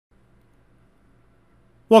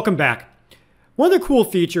Welcome back. One of the cool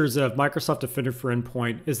features of Microsoft Defender for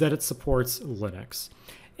Endpoint is that it supports Linux.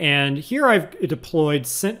 And here I've deployed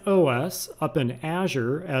CentOS up in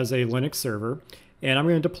Azure as a Linux server, and I'm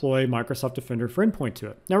going to deploy Microsoft Defender for Endpoint to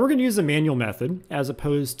it. Now we're going to use a manual method as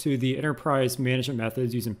opposed to the enterprise management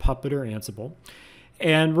methods using Puppet or Ansible.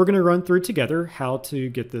 And we're going to run through together how to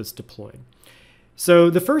get this deployed. So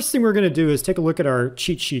the first thing we're going to do is take a look at our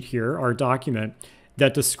cheat sheet here, our document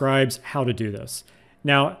that describes how to do this.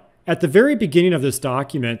 Now, at the very beginning of this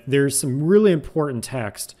document, there's some really important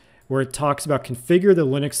text where it talks about configure the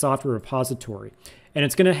Linux software repository. And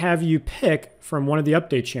it's going to have you pick from one of the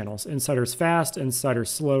update channels, Insider's Fast, Insider's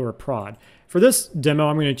Slow, or Prod. For this demo,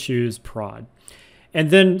 I'm going to choose Prod. And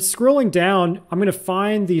then scrolling down, I'm going to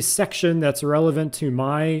find the section that's relevant to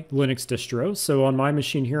my Linux distro. So on my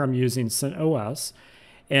machine here, I'm using CentOS.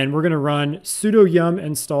 And we're going to run sudo yum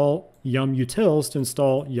install yum utils to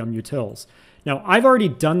install yum utils. Now, I've already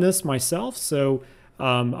done this myself, so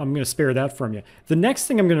I'm going to spare that from you. The next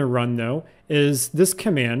thing I'm going to run, though, is this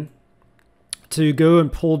command to go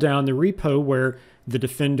and pull down the repo where the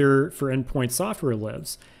Defender for Endpoint software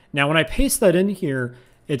lives. Now, when I paste that in here,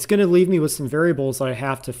 it's going to leave me with some variables that I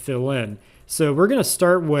have to fill in. So we're going to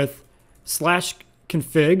start with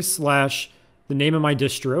 /config/ the name of my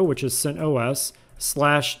distro, which is CentOS,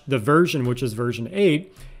 / the version, which is version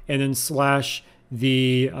 8, and then /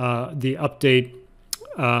 the update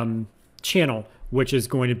channel, which is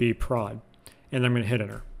going to be prod. And I'm going to hit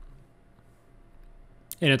enter.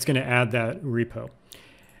 And it's going to add that repo.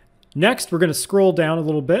 Next, we're going to scroll down a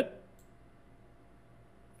little bit.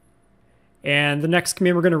 And the next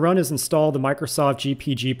command we're going to run is install the Microsoft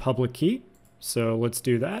GPG public key. So let's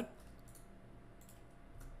do that.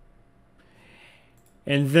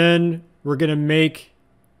 And then we're going to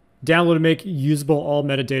download and make usable all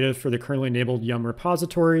metadata for the currently enabled Yum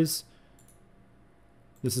repositories.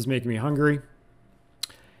 This is making me hungry.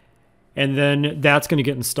 And then that's going to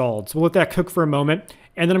get installed. So we'll let that cook for a moment.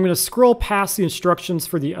 And then I'm going to scroll past the instructions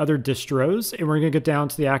for the other distros, and we're going to get down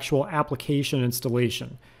to the actual application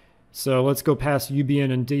installation. So let's go past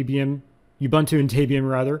Ubuntu and Debian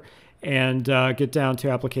rather, and get down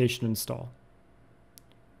to application install.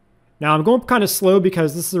 Now I'm going kind of slow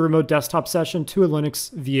because this is a remote desktop session to a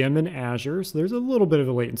Linux VM in Azure, so there's a little bit of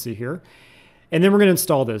a latency here. And then we're going to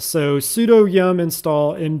install this. So sudo yum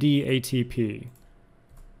install mdatp.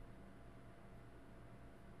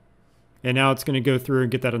 And now it's going to go through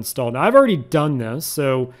and get that installed. Now I've already done this,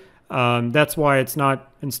 so that's why it's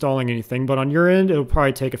not installing anything. But on your end, it'll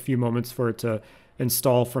probably take a few moments for it to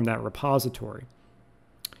install from that repository.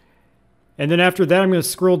 And then after that, I'm going to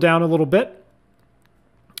scroll down a little bit.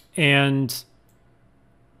 And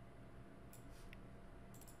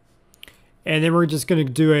then we're just going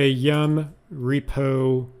to do a yum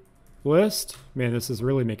repo list. Man, this is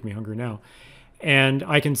really making me hungry now. And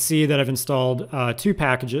I can see that I've installed 2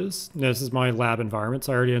 packages. This is my lab environment.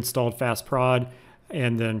 So I already installed fastprod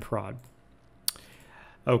and then prod.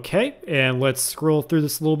 Okay, and let's scroll through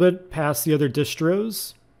this a little bit past the other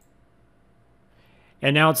distros.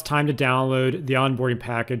 And now it's time to download the onboarding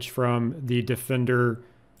package from the Defender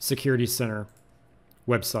Security Center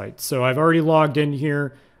website. So I've already logged in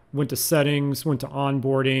here, went to settings, went to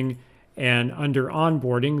onboarding, and under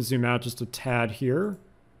onboarding, zoom out just a tad here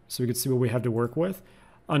so we can see what we have to work with.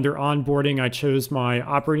 Under onboarding, I chose my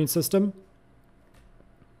operating system.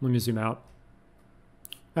 Let me zoom out.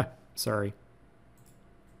 Sorry.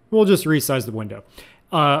 We'll just resize the window.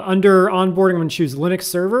 Under onboarding, I'm going to choose Linux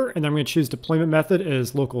server, and then I'm going to choose deployment method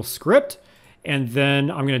as local script. And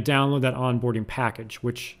then I'm going to download that onboarding package,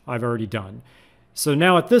 which I've already done. So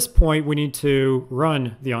now at this point, we need to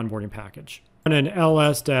run the onboarding package. Run an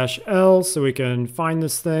ls-l so we can find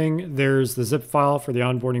this thing. There's the zip file for the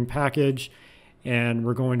onboarding package. And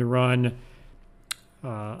we're going to run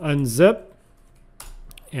unzip.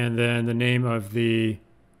 And then the name of the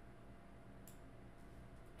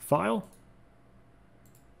file.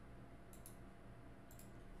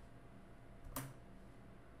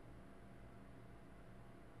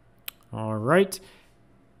 All right.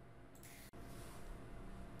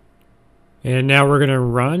 And now we're going to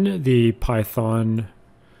run the Python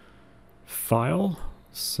file.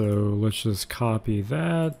 So let's just copy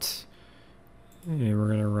that. And we're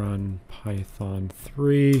going to run Python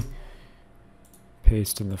 3.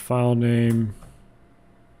 Paste in the file name.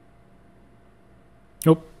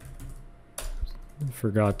 Oh,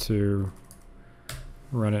 forgot to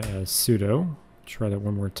run it as sudo. Try that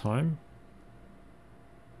one more time.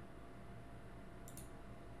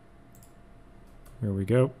 There we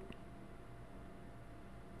go.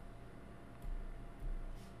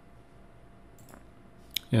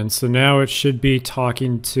 And so now it should be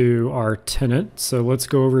talking to our tenant. So let's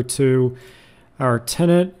go over to our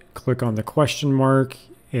tenant, click on the question mark,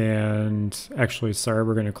 and actually, sorry,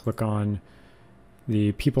 we're going to click on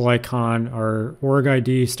the people icon. Our org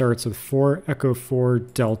ID starts with 4 Echo 4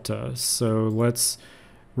 Delta. So let's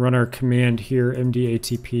run our command here,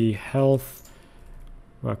 mdatp health,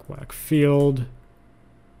 whack field.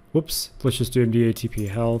 Whoops, let's just do mdatp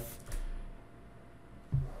health.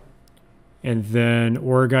 And then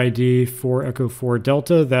org ID 4 Echo 4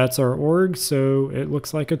 Delta, that's our org. So it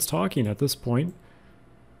looks like it's talking at this point.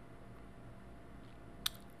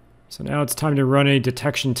 So now it's time to run a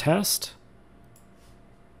detection test.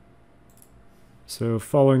 So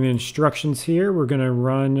following the instructions here, we're going to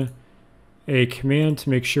run a command to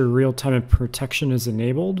make sure real-time protection is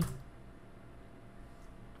enabled.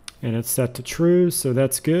 And it's set to true, so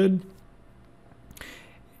that's good.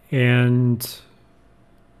 And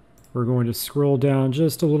we're going to scroll down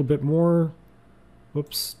just a little bit more.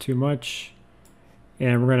 Whoops, too much.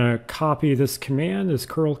 And we're going to copy this command, this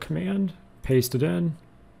curl command, paste it in.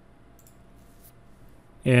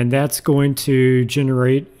 And that's going to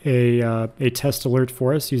generate a test alert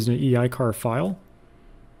for us using an EICAR file.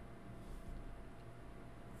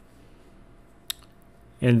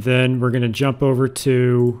 And then we're going to jump over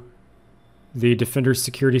to the Defender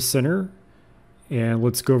Security Center. And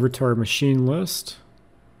let's go over to our machine list.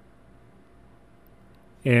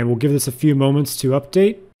 And we'll give this a few moments to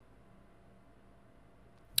update.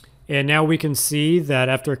 And now we can see that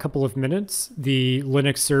after a couple of minutes, the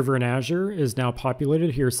Linux server in Azure is now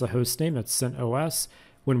populated. Here's the host name, it's CentOS.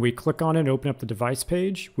 When we click on it and open up the device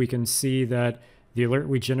page, we can see that the alert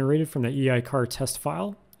we generated from the EICAR test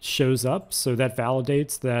file shows up. So that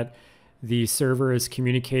validates that the server is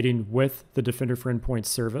communicating with the Defender for Endpoint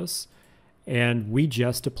service. And we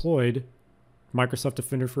just deployed Microsoft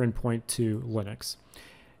Defender for Endpoint to Linux.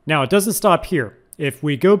 Now, it doesn't stop here. If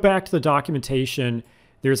we go back to the documentation,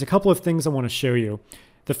 there's a couple of things I want to show you.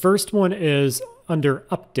 The first one is under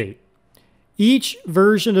Update. Each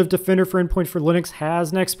version of Defender for Endpoint for Linux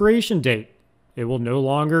has an expiration date. It will no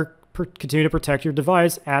longer continue to protect your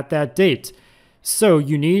device at that date. So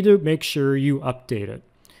you need to make sure you update it.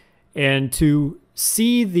 And to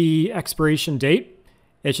see the expiration date,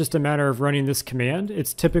 it's just a matter of running this command.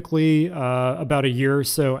 It's typically about a year or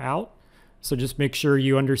so out. So just make sure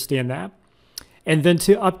you understand that. And then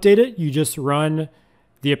to update it, you just run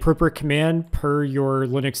the appropriate command per your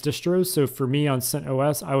Linux distro. So for me on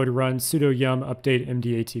CentOS, I would run sudo yum update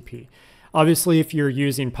mdatp. Obviously, if you're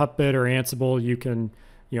using Puppet or Ansible, you can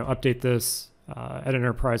update this at an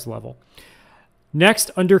enterprise level. Next,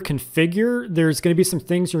 under configure, there's going to be some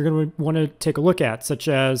things you're going to want to take a look at, such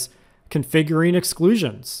as configuring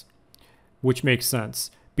exclusions, which makes sense.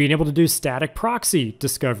 Being able to do static proxy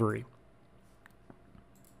discovery.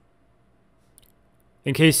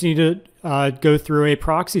 In case you need to go through a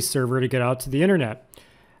proxy server to get out to the internet.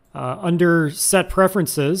 Under set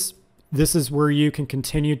preferences, this is where you can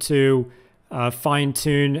continue to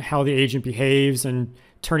fine-tune how the agent behaves and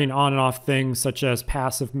turning on and off things such as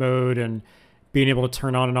passive mode and being able to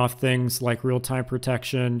turn on and off things like real-time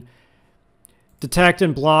protection. Detect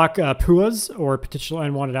and block PUAs or potential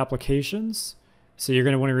unwanted applications. So you're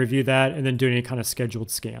going to want to review that and then do any kind of scheduled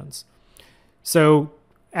scans. So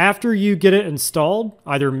after you get it installed,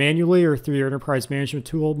 either manually or through your enterprise management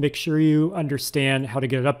tool, make sure you understand how to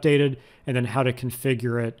get it updated and then how to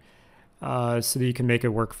configure it so that you can make it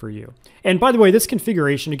work for you. And by the way, this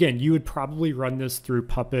configuration, again, you would probably run this through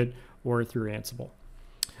Puppet or through Ansible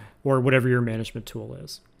or whatever your management tool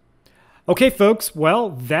is. Okay, folks,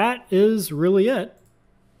 well, that is really it.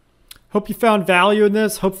 Hope you found value in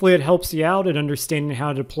this. Hopefully it helps you out in understanding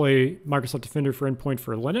how to deploy Microsoft Defender for Endpoint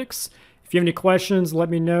for Linux. If you have any questions, let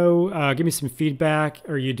me know. Give me some feedback.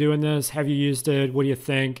 Are you doing this? Have you used it? What do you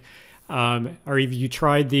think? Or have you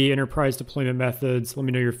tried the enterprise deployment methods? Let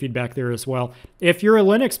me know your feedback there as well. If you're a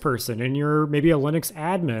Linux person and you're maybe a Linux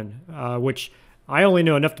admin, which I only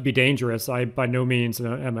know enough to be dangerous, I by no means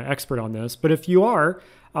am an expert on this, but if you are,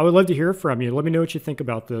 I would love to hear from you. Let me know what you think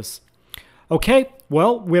about this. Okay,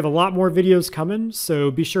 well, we have a lot more videos coming,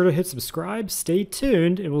 so be sure to hit subscribe, stay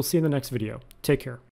tuned, and we'll see you in the next video. Take care.